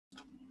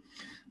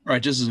All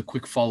right, just as a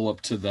quick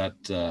follow-up to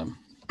that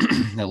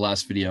that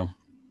last video,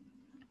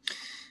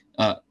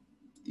 uh,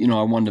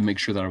 I wanted to make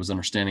sure that I was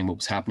understanding what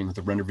was happening with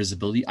the render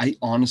visibility. I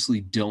honestly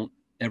don't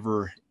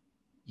ever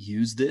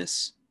use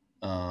this.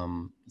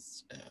 Um,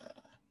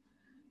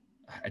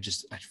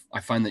 I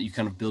find that you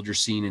kind of build your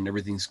scene and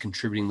everything's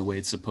contributing the way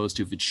it's supposed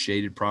to if it's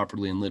shaded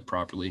properly and lit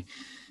properly,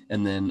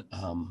 and then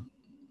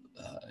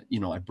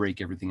I break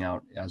everything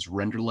out as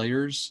render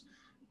layers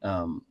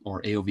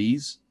or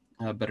AOVs,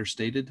 better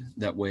stated.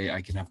 That way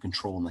I can have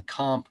control in the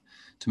comp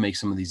to make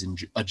some of these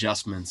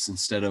adjustments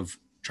instead of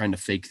trying to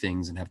fake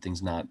things and have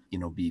things not,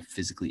 be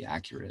physically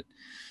accurate.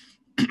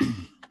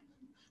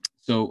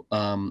 So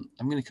I'm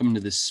going to come into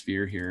this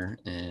sphere here,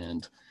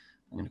 and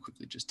I'm going to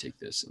quickly just take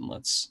this and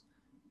let's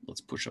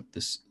push up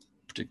this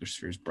particular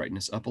sphere's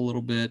brightness up a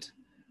little bit,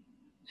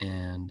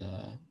 and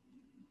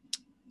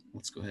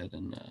let's go ahead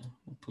and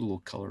we'll put a little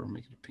color and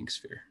make it a pink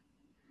sphere.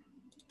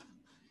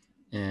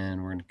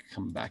 And we're going to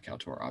come back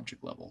out to our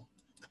object level.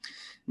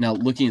 Now,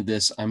 looking at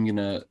this, I'm going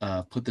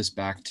to put this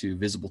back to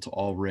visible to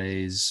all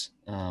rays.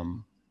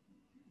 I'm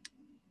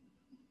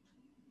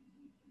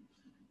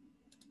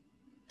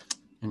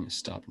going to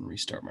stop and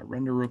restart my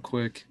render real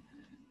quick,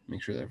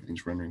 make sure that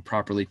everything's rendering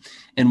properly.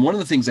 And one of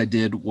the things I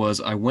did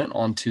was I went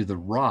onto the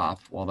ROP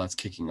while that's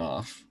kicking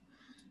off.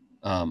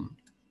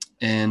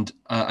 And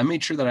I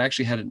made sure that I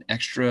actually had an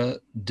extra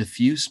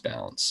diffuse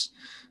bounce.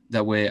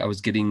 That way I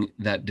was getting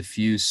that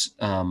diffuse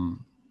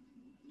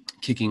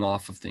kicking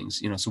off of things,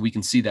 so we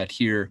can see that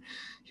here.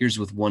 Here's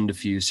with one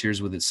diffuse,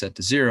 here's with it set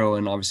to 0,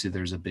 and obviously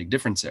there's a big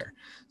difference there.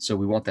 So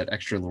we want that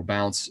extra little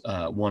bounce.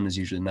 1 is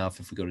usually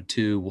enough. If we go to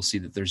 2, we'll see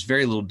that there's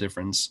very little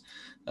difference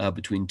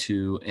between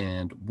 2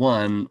 and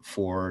 1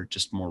 for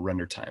just more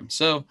render time.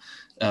 So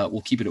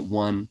we'll keep it at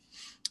 1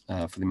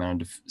 for the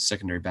amount of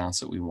secondary bounce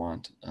that we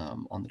want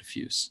on the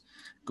diffuse.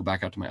 Go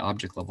back out to my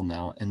object level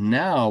now, and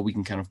now we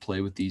can kind of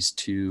play with these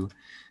two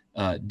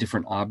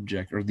different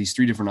object, or these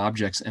 3 different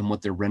objects, and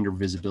what their render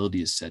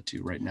visibility is set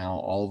to. Right now,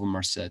 all of them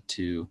are set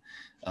to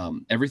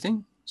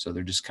everything. So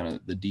they're just kind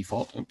of the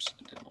default. Oops,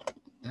 I didn't want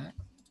that.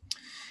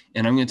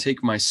 And I'm going to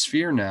take my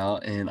sphere now,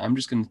 and I'm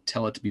just going to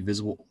tell it to be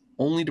visible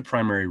only to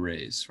primary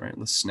rays, right?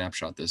 Let's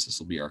snapshot this. This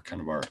will be our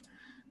kind of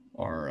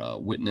our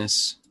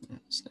witness.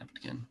 Snap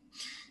it again.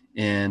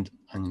 And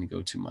I'm going to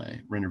go to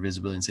my render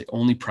visibility and say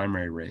only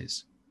primary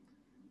rays.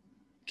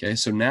 Okay,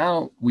 so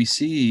now we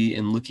see,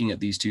 in looking at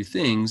these 2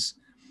 things,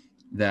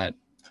 that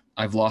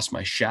I've lost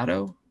my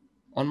shadow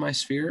on my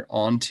sphere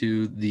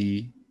onto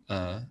the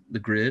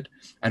grid.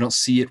 I don't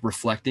see it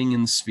reflecting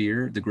in the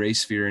sphere, the gray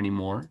sphere,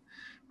 anymore,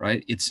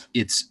 right?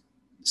 It's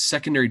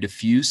secondary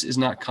diffuse is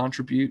not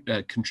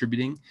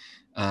contributing,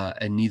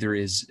 and neither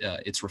is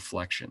its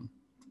reflection.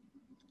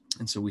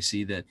 And so we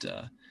see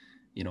that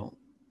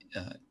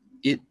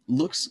it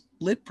looks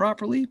lit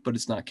properly, but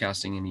it's not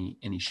casting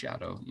any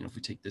shadow. If we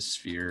take this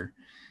sphere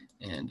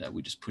and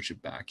we just push it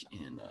back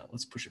in,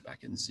 let's push it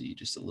back in Z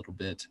just a little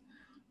bit.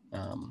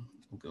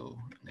 We'll go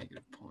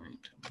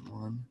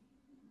 -0.1.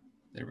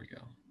 There we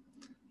go.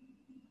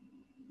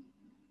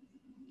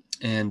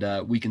 And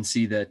we can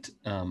see that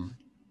I'm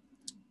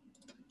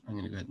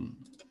going to go ahead and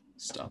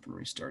stop and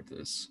restart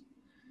this.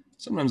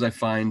 Sometimes I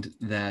find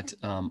that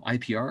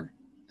IPR,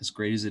 as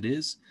great as it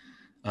is,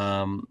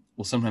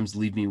 will sometimes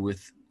leave me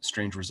with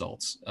strange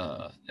results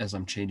as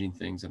I'm changing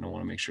things, and I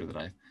want to make sure that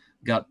I've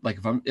got, like,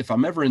 if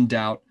I'm ever in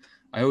doubt,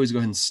 I always go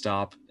ahead and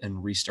stop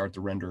and restart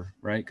the render,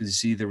 right? Because you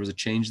see there was a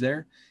change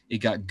there. It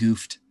got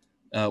goofed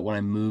when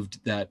I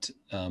moved that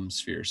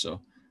sphere.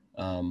 So,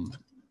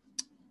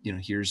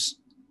 here's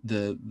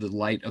the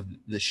light of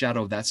the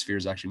shadow of that sphere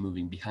is actually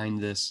moving behind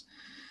this.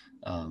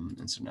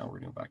 And so now we're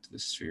going to go back to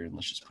this sphere, and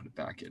let's just put it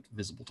back at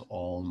visible to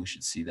all, and we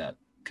should see that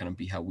kind of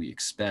be how we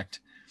expect.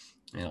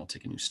 And I'll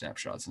take a new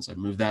snapshot since I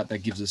moved that.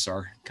 That gives us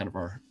our kind of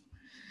our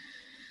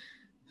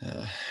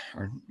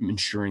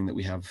ensuring that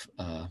we have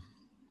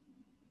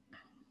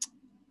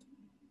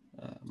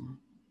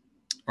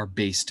our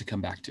base to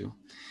come back to.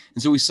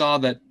 And so we saw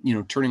that,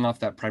 turning off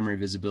that primary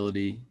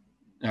visibility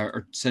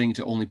or setting it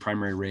to only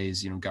primary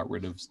rays, got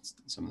rid of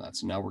some of that.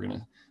 So now we're going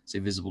to say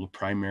visible to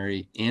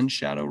primary and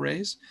shadow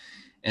rays.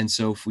 And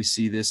so if we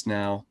see this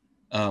now,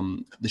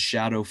 the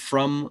shadow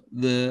from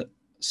the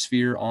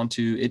sphere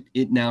onto it,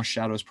 it now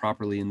shadows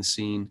properly in the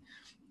scene,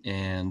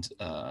 and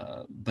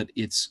but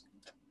its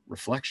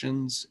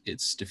reflections,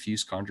 its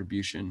diffuse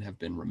contribution have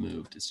been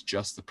removed. It's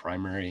just the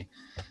primary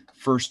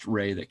first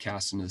ray that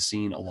casts into the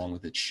scene along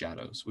with its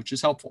shadows, which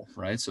is helpful,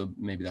 right? So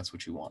maybe that's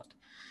what you want.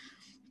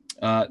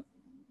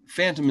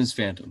 Phantom is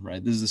phantom,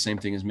 right? This is the same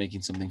thing as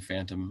making something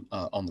phantom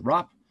on the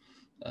ROP.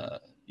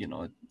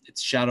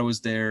 Its shadow is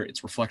there,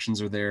 its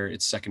reflections are there,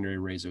 its secondary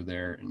rays are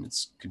there, and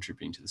it's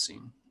contributing to the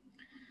scene.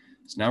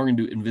 So now we're going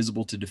to do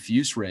invisible to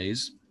diffuse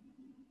rays.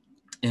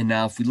 And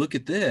now if we look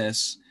at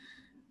this,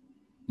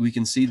 we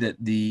can see that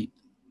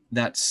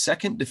that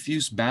second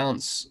diffuse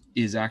bounce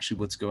is actually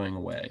what's going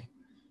away,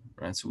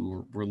 right?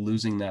 So we're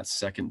losing that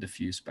second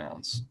diffuse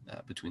bounce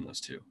between those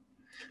 2.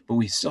 But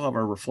we still have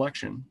our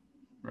reflection,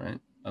 right,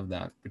 of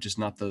that, which is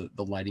not the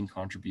lighting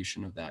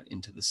contribution of that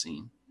into the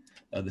scene.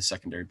 the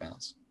secondary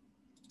bounds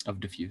of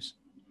diffuse.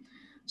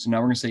 So now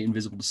we're going to say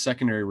invisible to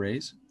secondary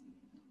rays.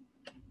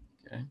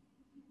 Okay.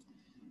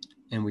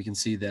 And we can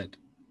see that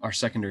our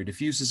secondary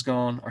diffuse is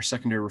gone. Our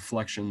secondary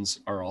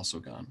reflections are also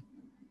gone.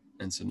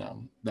 And so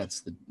now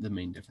that's the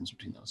main difference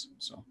between those.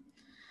 So,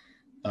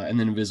 and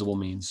then invisible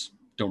means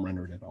don't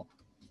render it at all.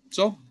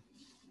 So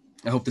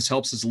I hope this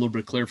helps as a little bit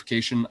of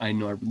clarification. I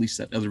know I released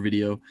that other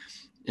video,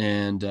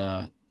 and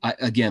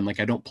again, like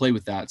I don't play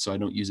with that, so I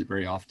don't use it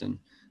very often.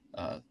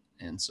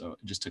 And so it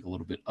just took a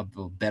little bit of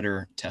a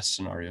better test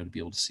scenario to be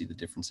able to see the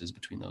differences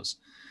between those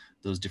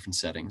different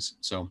settings.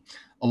 So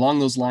along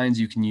those lines,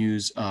 you can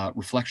use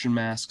reflection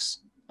masks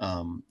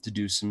to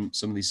do some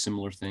of these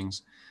similar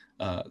things.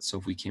 So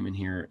if we came in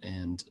here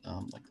and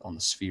like on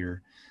the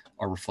sphere,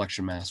 our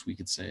reflection mask, we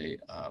could say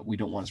we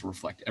don't want it to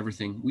reflect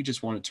everything. We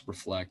just want it to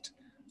reflect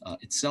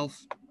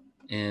itself,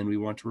 and we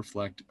want to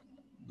reflect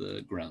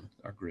the ground,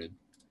 our grid,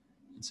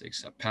 and say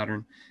accept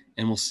pattern.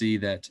 And we'll see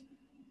that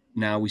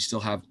now we still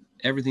have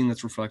everything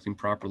that's reflecting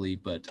properly,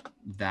 but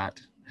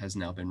that has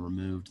now been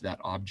removed, that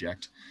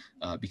object,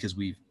 because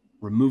we've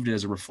removed it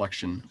as a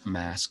reflection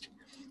mask.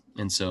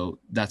 And so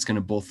that's going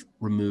to both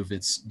remove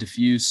its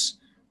diffuse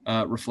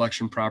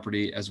reflection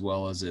property as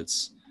well as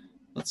its,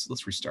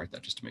 let's restart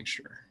that just to make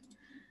sure.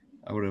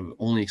 I would have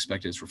only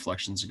expected its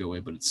reflections to go away,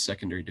 but its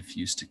secondary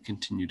diffuse to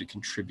continue to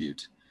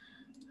contribute,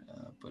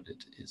 but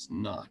it is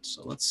not.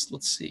 So let's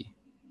see.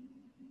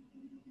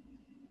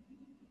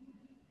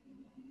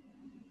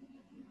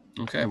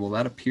 Okay, well,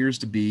 that appears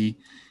to be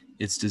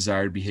its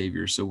desired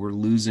behavior. So we're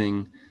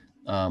losing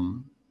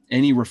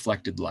any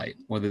reflected light,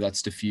 whether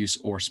that's diffuse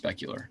or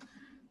specular.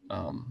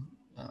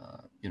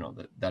 You know,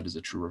 that is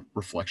a true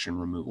reflection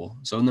removal.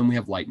 So, and then we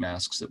have light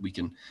masks that we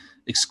can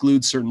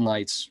exclude certain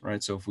lights,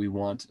 right? So if we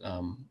want,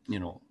 you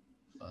know,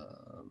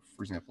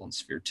 for example, in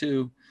sphere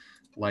 2,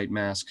 light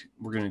mask,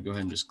 we're going to go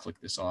ahead and just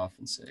click this off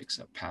and say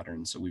accept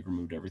pattern. So we've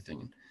removed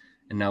everything.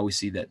 And now we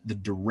see that the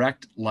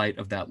direct light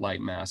of that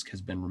light mask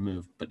has been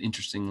removed. But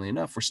interestingly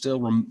enough, we're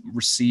still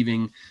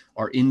receiving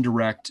our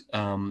indirect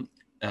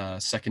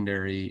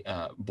secondary,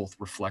 both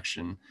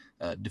reflection,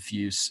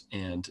 diffuse,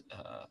 and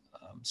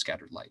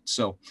scattered light.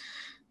 So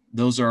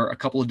those are a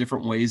couple of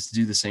different ways to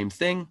do the same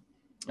thing,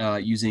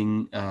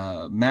 using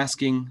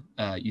masking,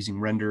 using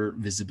render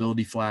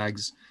visibility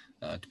flags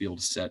to be able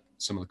to set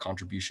some of the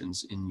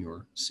contributions in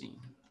your scene.